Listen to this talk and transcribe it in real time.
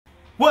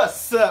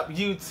What's up,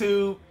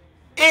 YouTube?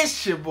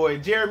 It's your boy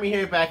Jeremy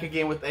here, back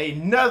again with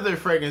another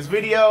fragrance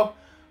video.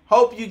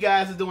 Hope you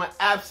guys are doing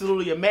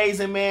absolutely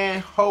amazing, man.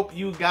 Hope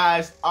you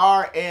guys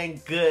are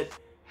in good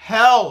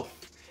health.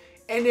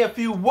 And if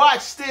you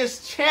watch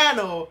this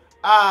channel,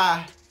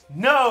 I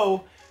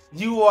know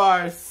you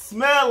are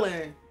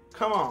smelling,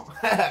 come on,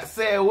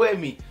 say it with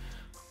me,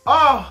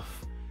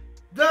 off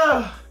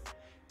the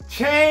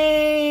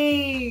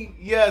chain.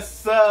 Yes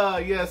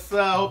sir, yes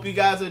sir. Hope you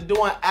guys are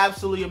doing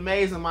absolutely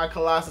amazing, my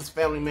Colossus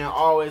family, man.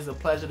 Always a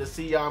pleasure to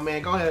see y'all,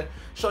 man. Go ahead,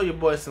 show your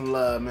boy some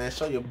love, man.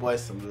 Show your boy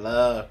some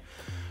love.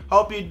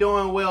 Hope you're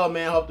doing well,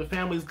 man. Hope the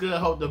family's good.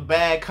 Hope the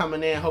bag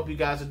coming in. Hope you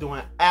guys are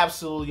doing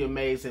absolutely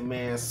amazing,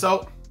 man.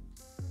 So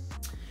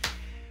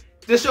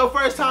this your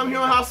first time here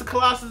on House of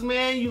Colossus,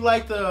 man. You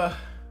like the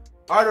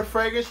art of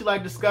fragrance, you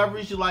like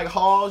discoveries, you like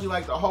hauls, you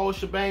like the whole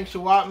shebang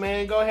shawat,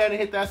 man. Go ahead and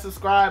hit that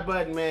subscribe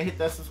button, man. Hit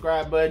that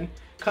subscribe button.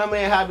 Come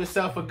in, have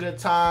yourself a good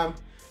time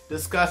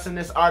discussing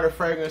this art of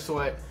fragrance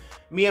with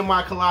me and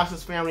my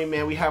Colossus family,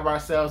 man. We have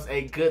ourselves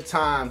a good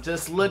time.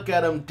 Just look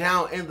at them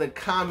down in the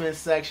comment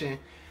section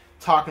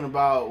talking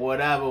about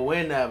whatever,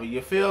 whenever.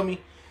 You feel me?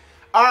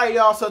 Alright,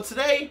 y'all. So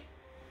today,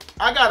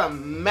 I got a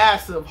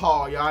massive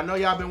haul, y'all. I know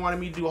y'all been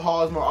wanting me to do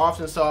hauls more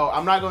often, so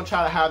I'm not going to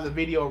try to have the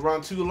video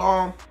run too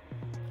long.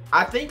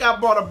 I think I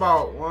bought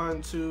about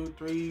 1, 2,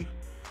 3,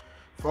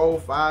 4,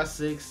 5,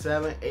 6,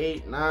 7,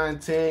 8, 9,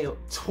 10,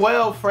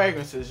 12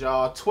 fragrances,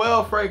 y'all.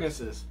 12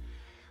 fragrances.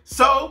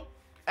 So,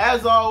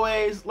 as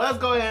always, let's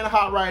go ahead and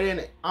hop right in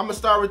it. I'm going to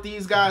start with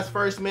these guys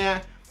first,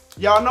 man.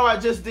 Y'all know I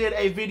just did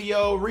a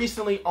video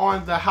recently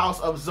on the house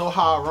of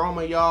Zoha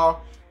Aroma,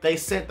 y'all. They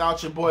sent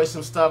out your boy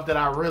some stuff that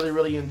I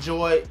really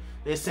enjoyed.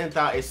 They sent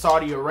out a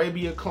Saudi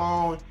Arabia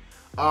clone.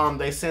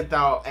 They sent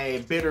out a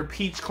bitter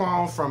peach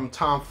clone from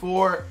Tom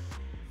Ford.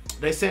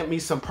 They sent me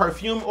some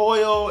perfume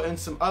oil and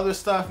some other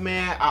stuff,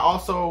 man. I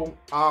also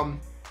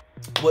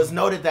was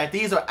noted that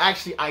these are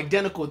actually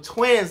identical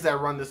twins that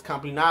run this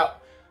company,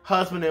 not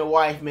husband and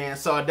wife, man.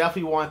 So I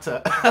definitely want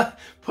to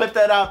put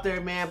that out there,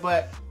 man.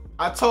 But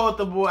I told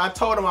him,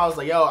 I was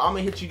like, yo, I'm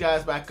gonna hit you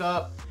guys back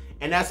up.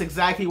 And that's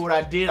exactly what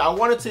I did. I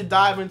wanted to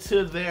dive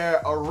into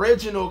their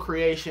original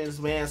creations,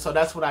 man. So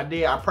that's what I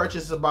did. I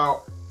purchased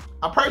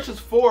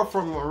 4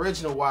 from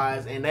Original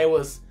Wise, and they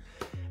was,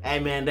 hey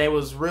man, they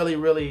was really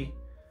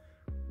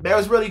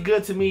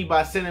good to me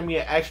by sending me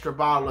an extra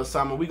bottle or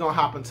something. We gonna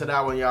hop into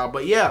that one, y'all.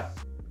 But yeah,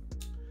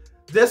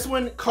 this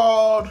one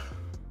called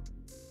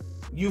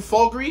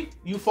Euphogery,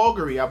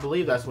 I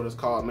believe that's what it's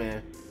called,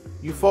 man.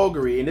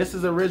 Euphogery, and this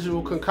is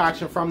original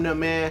concoction from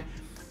them, man.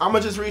 I'm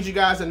gonna just read you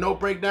guys a note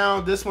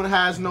breakdown. This one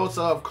has notes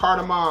of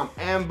cardamom,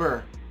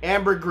 amber,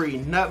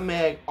 ambergris,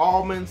 nutmeg,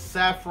 almond,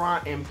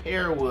 saffron, and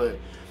pearwood.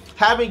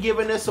 Haven't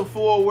given this a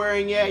full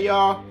wearing yet,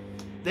 y'all.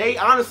 They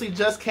honestly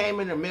just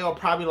came in the mail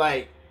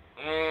probably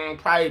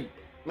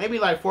maybe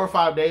like 4 or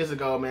 5 days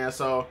ago, man.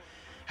 So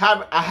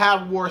I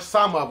have wore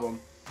some of them,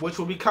 which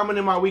will be coming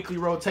in my weekly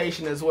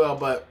rotation as well.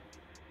 But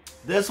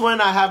this one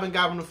I haven't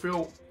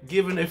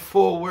given it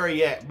full wear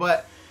yet,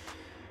 but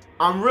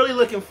I'm really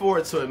looking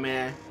forward to it,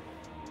 man.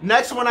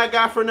 Next one I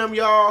got from them,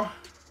 y'all.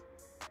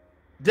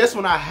 This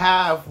one I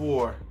have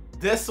wore.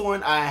 This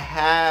one I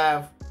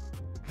have.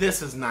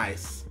 This is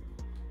nice.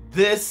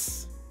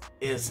 This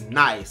is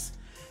nice.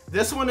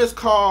 This one is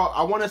called,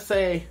 I want to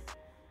say,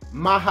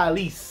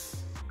 Mahalis,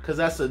 because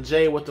that's a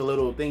J with the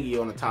little thingy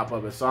on the top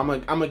of it. So I'm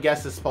gonna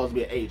guess it's supposed to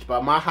be an H,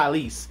 but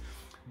Mahalis.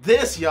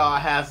 This, y'all,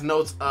 has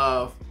notes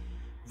of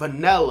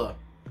vanilla,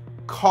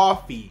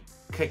 coffee,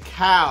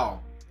 cacao,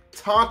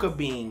 tonka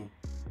bean,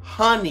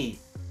 honey,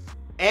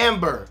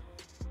 amber,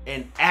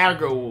 and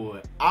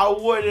agarwood. I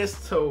wore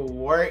this to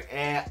work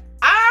and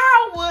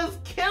I was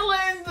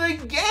killing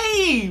the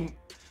game.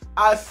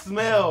 I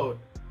smelled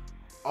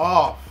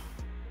off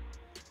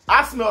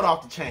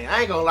the chain.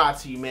 I ain't gonna lie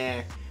to you,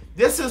 man.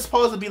 This is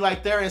supposed to be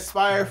like their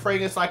inspired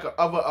fragrance, like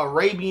of an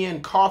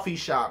Arabian coffee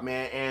shop,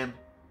 man. And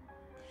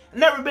I've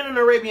never been in an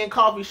Arabian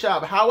coffee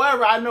shop.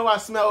 However, I know I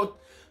smelled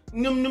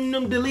num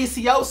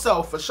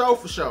delicioso for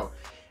sure.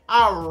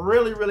 I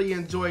really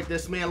enjoyed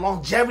this, man.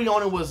 Longevity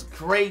on it was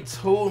great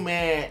too,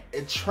 man.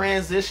 It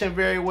transitioned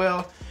very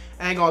well.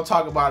 I ain't gonna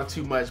talk about it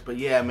too much, but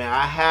yeah, man,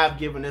 I have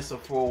given this a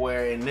full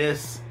wear, and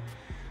this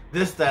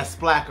that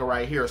splacker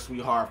right here,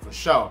 sweetheart, for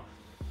sure.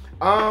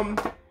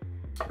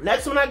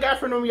 Next one I got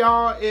from them,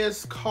 y'all,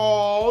 is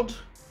called,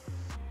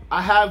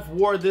 I have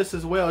wore this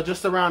as well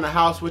just around the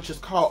house, which is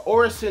called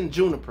Orris and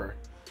Juniper.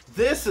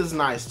 This is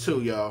nice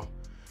too, y'all.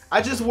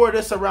 I just wore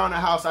this around the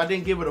house. I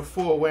didn't give it a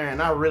full wear,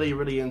 and I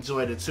really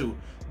enjoyed it too.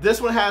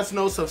 This one has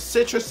notes of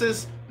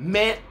citruses,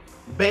 mint,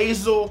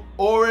 basil,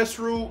 orris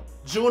root,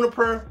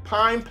 juniper,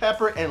 pine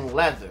pepper, and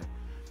leather.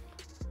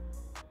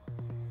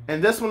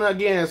 And this one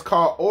again is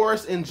called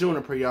Orris and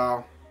Juniper,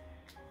 y'all.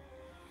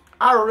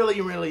 I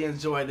really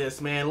enjoy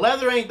this, man.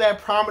 Leather ain't that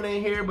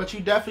prominent here, but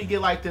you definitely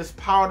get like this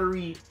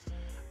powdery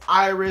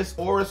iris,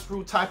 orris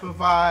root type of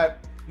vibe.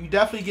 You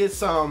definitely get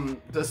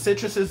the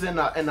citruses in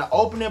the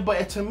opening,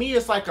 but to me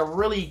it's like a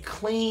really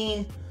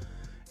clean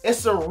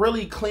It's a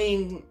really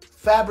clean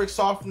fabric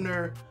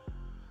softener.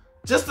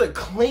 Just a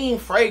clean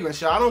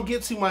fragrance, y'all. I don't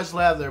get too much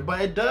leather,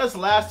 but it does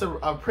last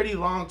a pretty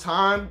long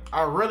time.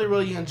 I really,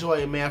 really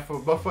enjoy it, man.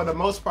 But for the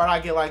most part, I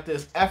get like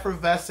this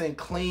effervescent,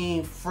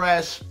 clean,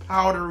 fresh,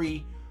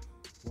 powdery,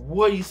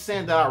 woody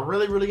scent that I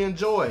really, really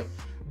enjoy.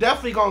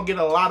 Definitely gonna get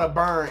a lot of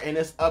burn in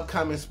this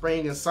upcoming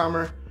spring and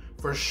summer.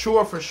 For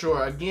sure, for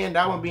sure. Again,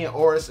 that one being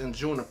Orris and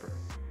Juniper.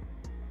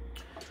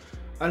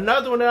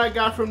 Another one that I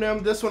got from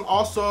them, this one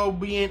also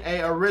being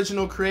a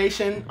original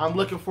creation. I'm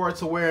looking forward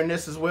to wearing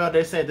this as well.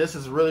 They said this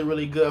is really,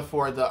 really good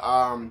for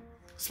the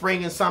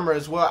spring and summer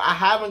as well. I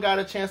haven't got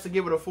a chance to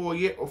give it a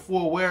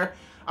full wear.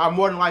 I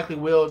more than likely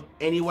will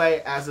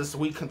anyway as this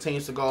week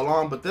continues to go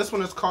along. But this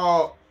one is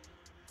called,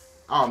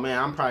 oh man,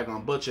 I'm probably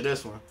gonna butcher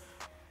this one.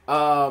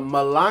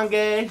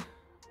 Melange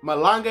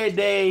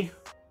de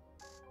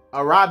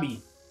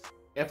Arabi.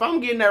 If I'm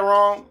getting that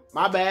wrong,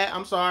 my bad.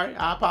 I'm sorry.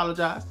 I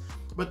apologize.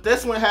 But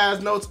this one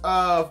has notes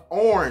of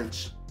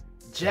orange,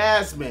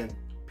 jasmine,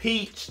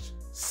 peach,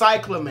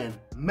 cyclamen,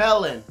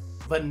 melon,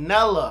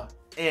 vanilla,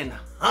 and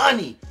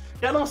honey.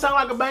 That don't sound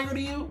like a banger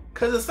to you?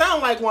 Because it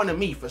sounds like one to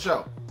me for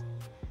sure.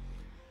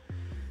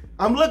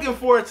 I'm looking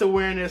forward to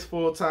wearing this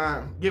full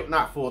time.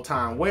 Not full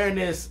time. Wearing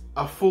this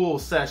a full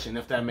session,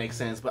 if that makes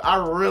sense. But I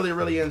really,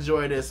 really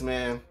enjoy this,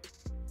 man.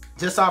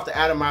 Just off the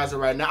atomizer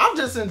right now. I'm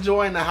just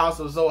enjoying the house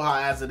of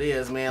Zoha as it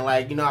is, man.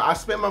 Like, you know, I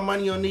spent my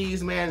money on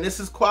these, man. This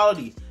is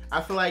quality. I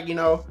feel like, you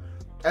know,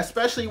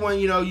 especially when,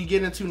 you know, you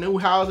get into new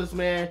houses,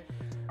 man,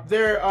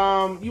 they're,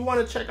 you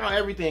want to check out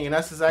everything, and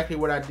that's exactly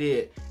what I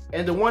did.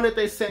 And the one that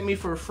they sent me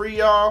for free,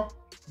 y'all,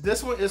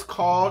 this one is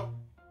called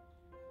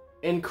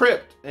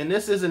Encrypt, and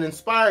this is an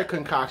inspired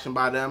concoction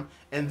by them,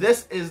 and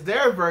this is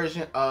their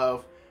version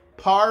of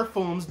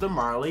Parfums de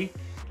Marley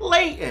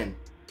Layton,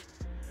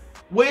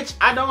 which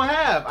I don't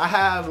have. I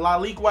have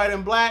Lalique White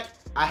and Black,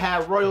 I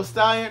have Royal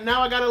Stallion,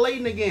 now I got a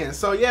Layton again.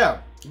 So yeah,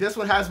 this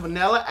one has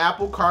vanilla,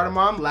 apple,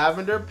 cardamom,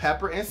 lavender,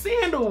 pepper, and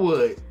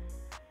sandalwood.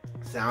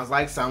 Sounds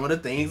like some of the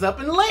things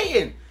up in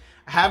Layton.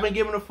 I haven't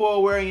given a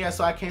full wearing yet,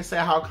 so I can't say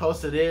how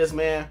close it is,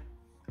 man.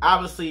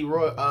 Obviously,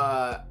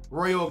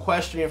 Royal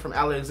Equestrian from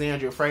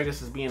Alexandria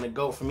Fragrance is being a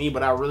GOAT for me,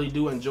 but I really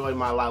do enjoy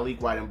my Lalique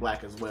White and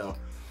Black as well.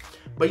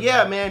 But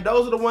yeah, man,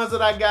 those are the ones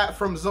that I got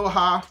from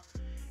Zoha.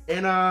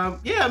 And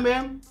yeah,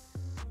 man.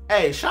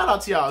 Hey, shout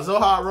out to y'all.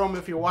 Zoha Aroma,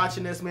 if you're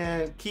watching this,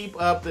 man, keep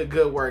up the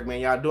good work, man.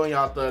 Y'all doing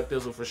y'all thug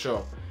thizzle for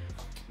sure.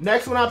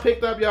 Next one I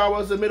picked up, y'all,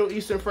 was the Middle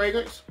Eastern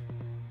fragrance.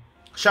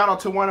 Shout out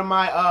to one of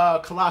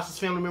my Colossus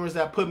family members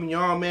that put me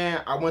on,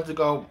 man. I went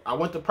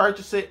to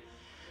purchase it.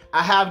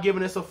 I have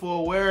given this a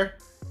full wear,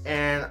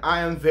 and I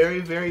am very,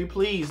 very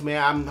pleased,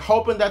 man. I'm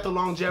hoping that the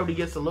longevity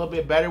gets a little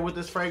bit better with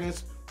this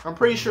fragrance. I'm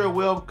pretty sure it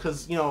will,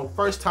 because, you know,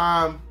 first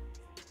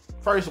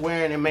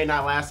wearing, it may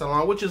not last so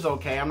long, which is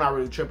okay. I'm not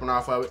really tripping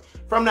off of it.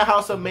 From the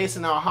house of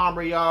Maison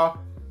Alhambra, y'all,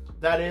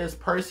 that is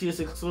Perseus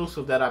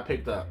exclusive that I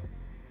picked up.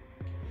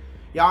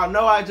 Y'all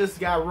know I just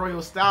got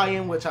Royal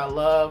Stallion, which I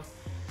love.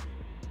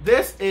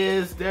 This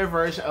is their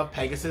version of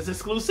Pegasus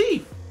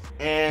exclusive,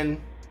 and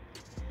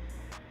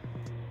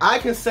I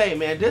can say,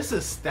 man, this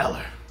is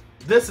stellar.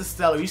 This is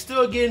stellar. You're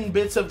still getting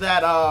bits of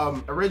that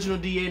original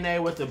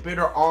DNA with the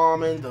bitter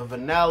almond, the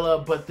vanilla,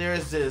 but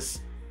there's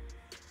this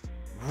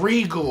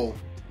regal,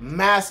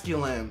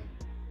 masculine,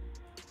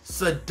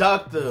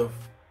 seductive,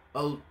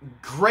 a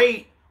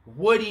great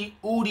woody,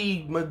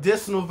 oody,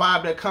 medicinal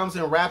vibe that comes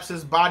and wraps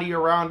his body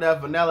around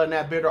that vanilla and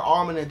that bitter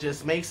almond and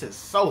just makes it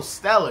so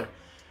stellar.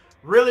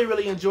 Really,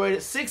 really enjoyed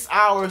it. 6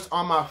 hours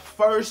on my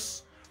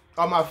first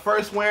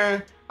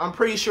wearing. I'm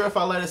pretty sure if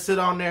I let it sit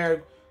on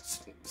there,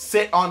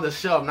 sit on the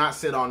shelf, not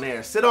sit on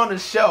there, sit on the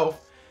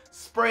shelf,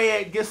 spray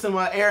it, get some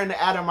air in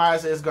the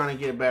atomizer, it's gonna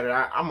get better.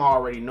 I'm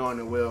already knowing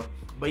it will.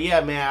 But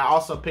yeah, man, I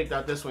also picked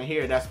out this one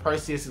here. That's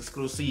Perseus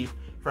exclusive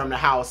from the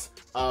house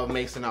of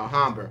Maison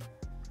Alhambra.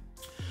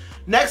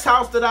 Next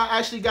house that I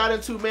actually got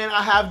into, man,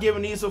 I have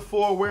given these a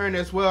full wearing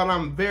as well, and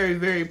I'm very,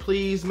 very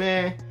pleased,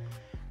 man.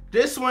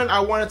 This one, I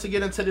wanted to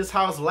get into this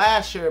house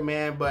last year,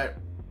 man, but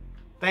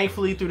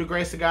thankfully, through the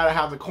grace of God, I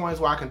have the coins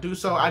where I can do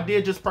so. I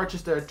did just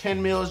purchase their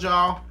 10 mils,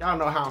 y'all. Y'all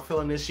know how I'm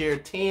feeling this year.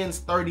 10s,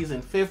 30s,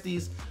 and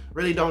 50s.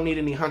 Really don't need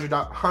any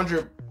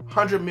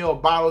 100 mil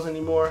bottles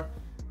anymore.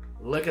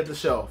 Look at the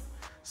shelf.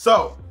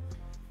 So,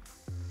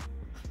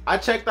 I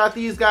checked out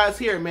these guys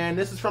here, man.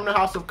 This is from the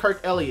house of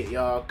Kirk Elliot,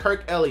 y'all.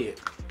 Kirk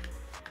Elliot.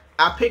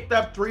 I picked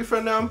up 3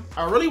 from them.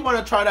 I really want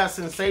to try that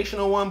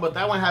sensational one, but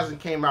that one hasn't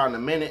came out in a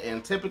minute.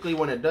 And typically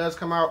when it does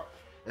come out,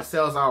 it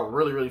sells out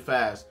really, really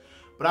fast.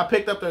 But I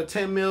picked up their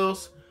 10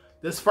 mils.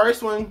 This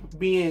first one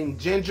being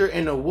Ginger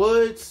in the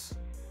Woods.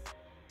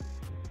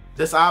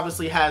 This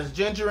obviously has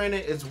ginger in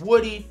it. It's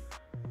woody.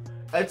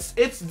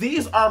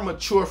 These are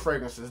mature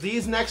fragrances.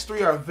 These next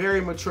 3 are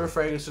very mature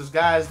fragrances.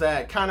 Guys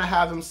that kind of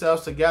have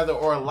themselves together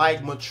or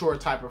like mature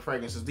type of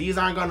fragrances. These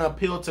aren't going to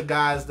appeal to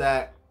guys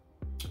that,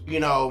 you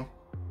know,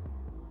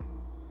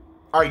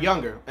 are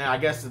younger. And I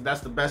guess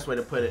that's the best way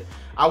to put it.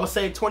 I would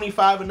say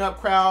 25 and up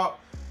crowd,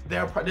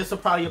 this will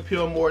probably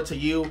appeal more to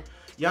you.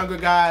 Younger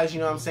guys, you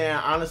know what I'm saying?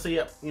 Honestly,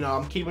 you know,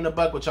 I'm keeping a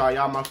buck with y'all.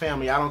 Y'all my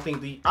family. I don't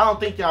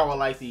think y'all will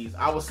like these.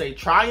 I would say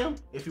try them.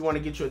 If you want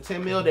to get you a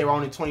 10 mil, they were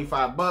only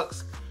 25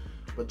 bucks.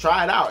 But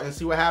try it out and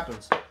see what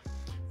happens.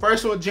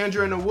 First one,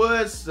 Ginger in the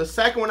Woods. The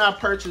second one I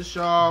purchased,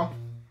 y'all.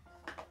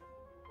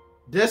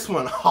 This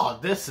one, oh,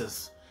 this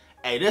is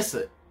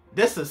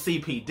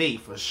CPD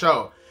for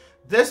sure.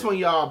 This one,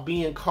 y'all,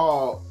 being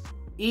called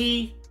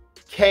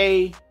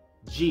EKG.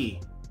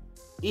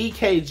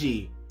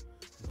 EKG.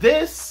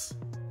 This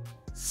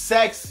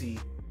sexy,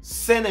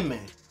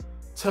 cinnamon,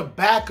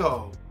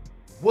 tobacco,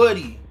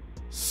 woody,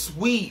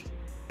 sweet,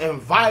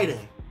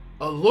 inviting,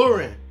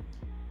 alluring,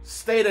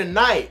 stay the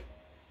night,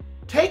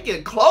 take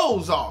your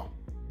clothes off.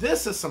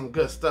 This is some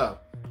good stuff.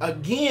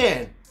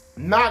 Again,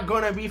 not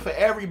gonna be for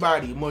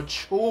everybody.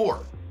 Mature.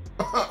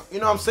 You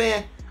know what I'm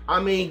saying?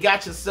 I mean,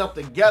 got yourself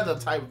together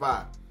type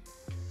vibe.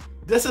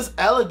 This is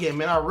elegant,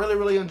 man. I really,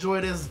 really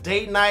enjoy this.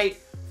 Date night,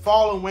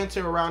 fall and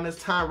winter around this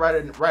time,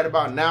 right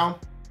about now.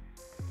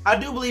 I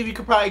do believe you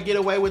could probably get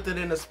away with it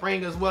in the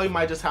spring as well. You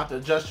might just have to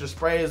adjust your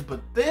sprays, but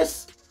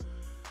this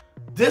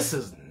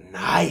is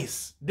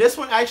nice. This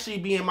one actually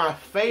being my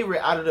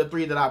favorite out of the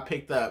 3 that I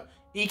picked up.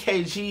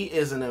 EKG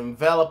is an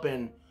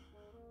enveloping,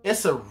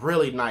 it's a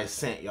really nice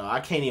scent, y'all. I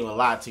can't even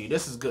lie to you.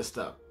 This is good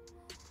stuff.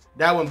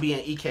 That one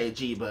being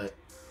EKG, but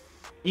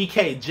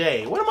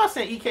EKJ. What am I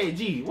saying?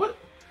 EKG. What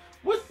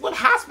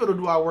hospital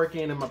do I work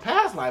in my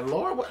past life,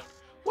 Lord?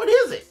 What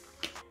is it?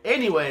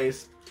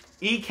 Anyways,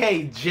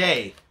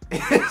 EKJ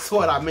is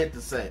what I meant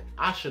to say.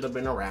 I should have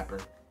been a rapper.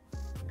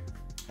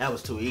 That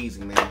was too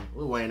easy, man.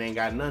 Lil Wayne ain't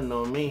got nothing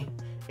on me.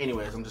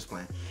 Anyways, I'm just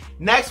playing.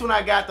 Next one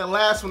I got, the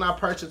last one I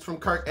purchased from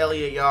Kirk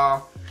Elliot,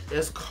 y'all,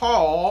 is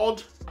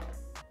called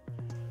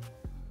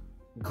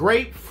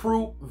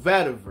Grapefruit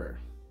Vetiver.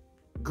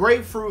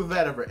 Grapefruit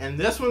Vetiver. And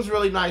this one's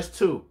really nice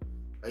too.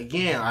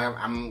 Again,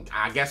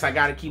 I guess I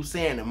gotta keep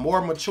saying it.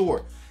 More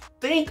mature.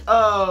 Think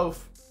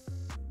of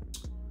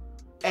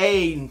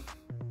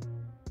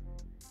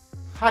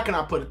how can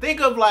I put it?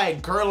 Think of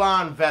like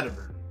Guerlain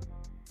Vetiver,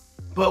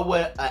 but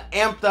with an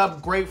amped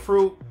up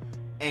grapefruit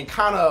and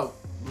kind of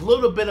a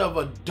little bit of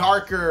a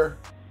darker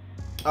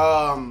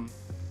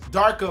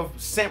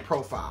scent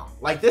profile.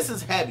 Like this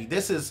is heavy.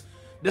 This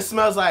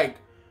smells like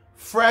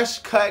fresh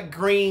cut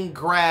green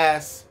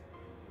grass,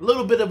 a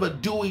little bit of a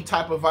dewy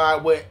type of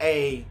vibe with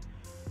a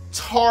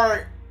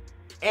tart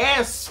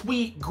and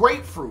sweet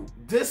grapefruit.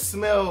 This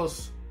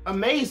smells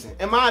amazing,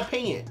 in my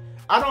opinion.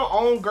 I don't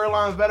own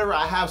Guerlain Vetiver.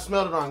 I have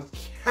smelled it on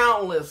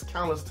countless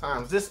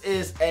times. This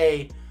is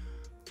a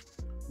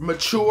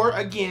mature,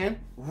 again,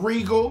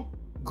 regal,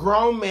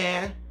 grown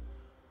man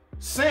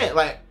scent.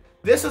 Like,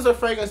 this is a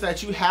fragrance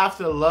that you have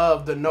to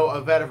love the note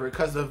of vetiver,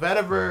 because the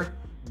vetiver,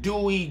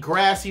 dewy,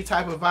 grassy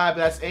type of vibe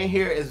that's in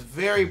here is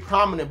very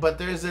prominent, but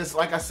there's this,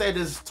 like I said,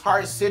 this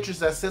tart citrus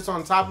that sits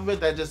on top of it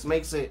that just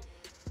makes it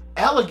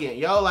elegant,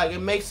 yo. Like, it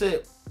makes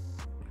it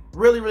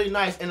really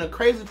nice. And the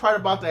crazy part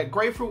about that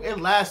grapefruit, it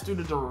lasts through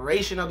the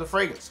duration of the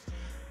fragrance.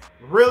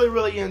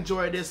 Really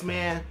enjoy this,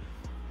 man.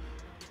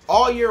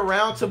 All year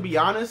round, to be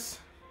honest.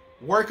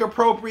 Work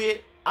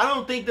appropriate. I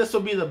don't think this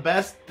will be the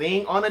best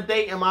thing on a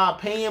date, in my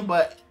opinion,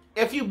 but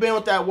if you've been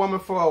with that woman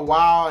for a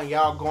while and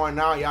y'all going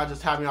out, y'all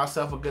just having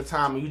yourself a good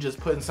time and you just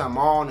putting something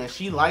on and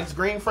she likes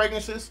green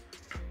fragrances,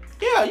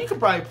 yeah, you could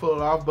probably pull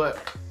it off.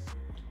 But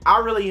I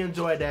really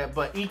enjoyed that,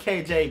 but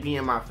EKJ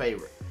being my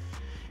favorite.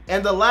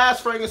 And the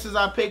last fragrances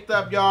I picked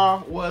up,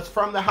 y'all, was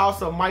from the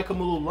house of Micheal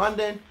Malul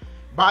London,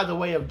 by the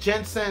way of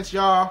Gensens,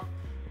 y'all.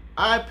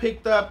 I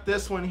picked up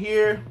this one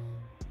here.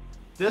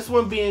 This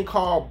one being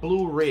called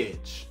Blue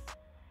Ridge.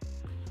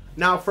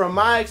 Now, from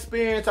my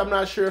experience, I'm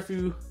not sure if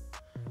you...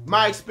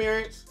 My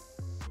experience,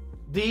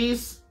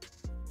 these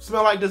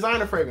smell like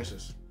designer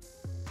fragrances.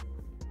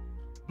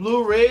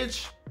 Blue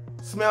Ridge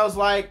smells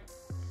like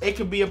it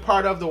could be a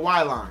part of the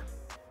Y line.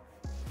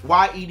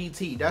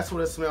 YEDT, that's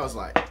what it smells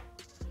like.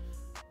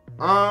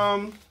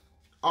 I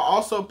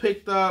also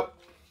picked up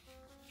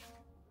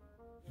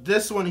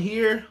this one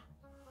here,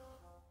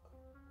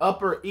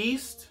 Upper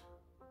East.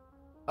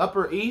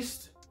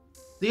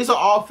 These are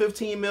all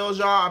 15 mils,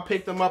 y'all. I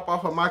picked them up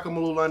off of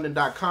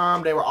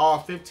MichealMalulLondon.com. They were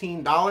all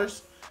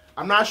 $15.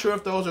 I'm not sure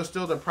if those are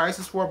still the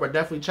prices for, but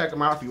definitely check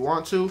them out if you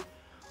want to.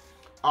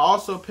 I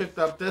also picked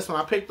up this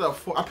one. I picked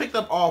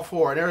up all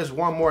 4. There is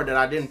one more that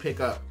I didn't pick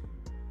up.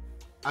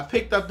 I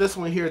picked up this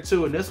one here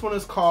too, and this one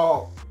is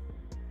called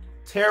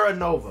Terra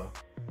Nova.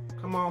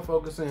 Come on,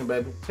 focus in,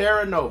 baby.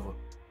 Terra Nova.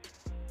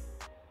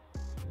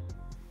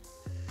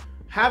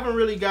 Haven't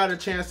really got a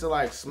chance to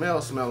like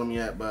smell them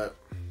yet, but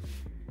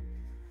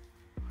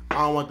I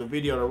don't want the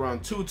video to run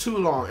too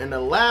long. And the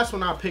last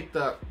one I picked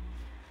up,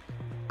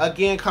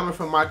 again coming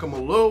from Micheal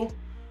Malul,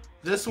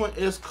 this one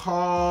is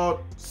called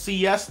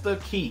Siesta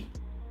Key.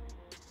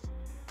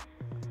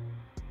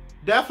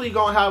 Definitely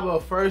gonna have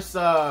a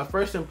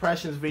first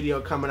impressions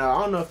video coming out.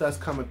 I don't know if that's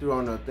coming through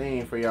on the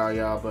thing for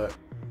y'all, but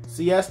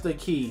Siesta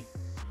Key.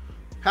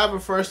 Having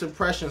first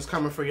impressions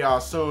coming for y'all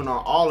soon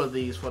on all of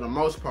these for the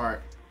most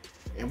part,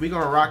 and we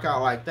gonna rock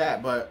out like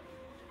that. But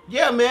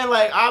yeah, man,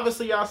 like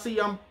obviously y'all see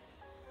I'm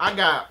I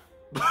got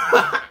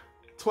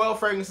 12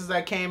 fragrances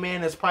that came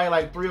in. There's probably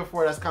like 3 or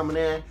 4 that's coming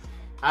in.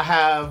 I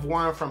have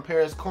one from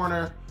Paris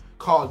Corner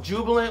called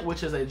Jubilant,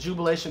 which is a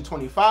Jubilation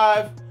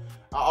 25.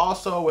 I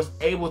also was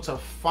able to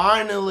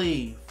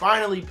finally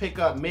pick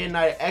up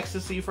Midnight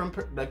Ecstasy from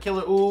the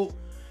Killer Oud.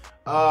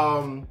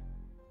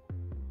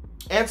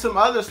 And some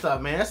other stuff,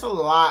 man. It's a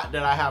lot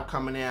that I have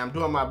coming in. I'm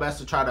doing my best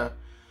to try to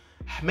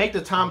make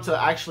the time to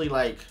actually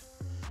like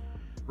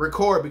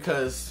record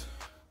because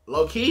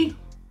low-key,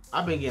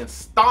 I've been getting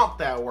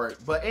stomped at work.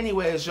 But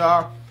anyways,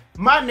 y'all,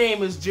 my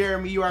name is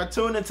Jeremy. You are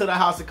tuned into the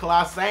House of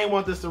Colossus. I ain't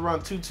want this to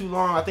run too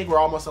long. I think we're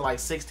almost at like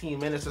 16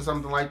 minutes or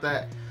something like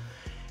that.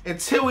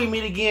 Until we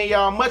meet again,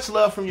 y'all, much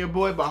love from your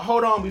boy. But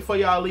hold on, before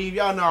y'all leave,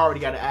 y'all know I already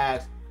got to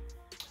ask,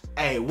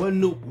 hey, what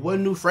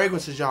new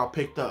fragrances y'all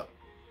picked up?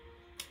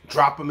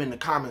 Drop them in the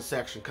comment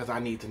section because I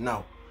need to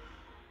know.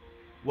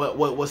 What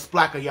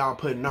splacker y'all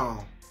putting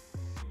on?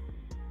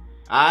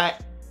 Alright,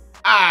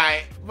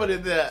 put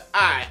it there.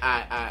 Alright.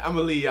 I'm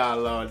gonna leave y'all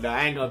alone now.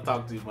 I ain't gonna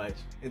talk too much.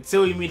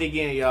 Until we meet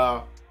again,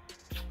 y'all.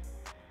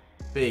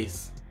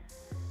 Peace.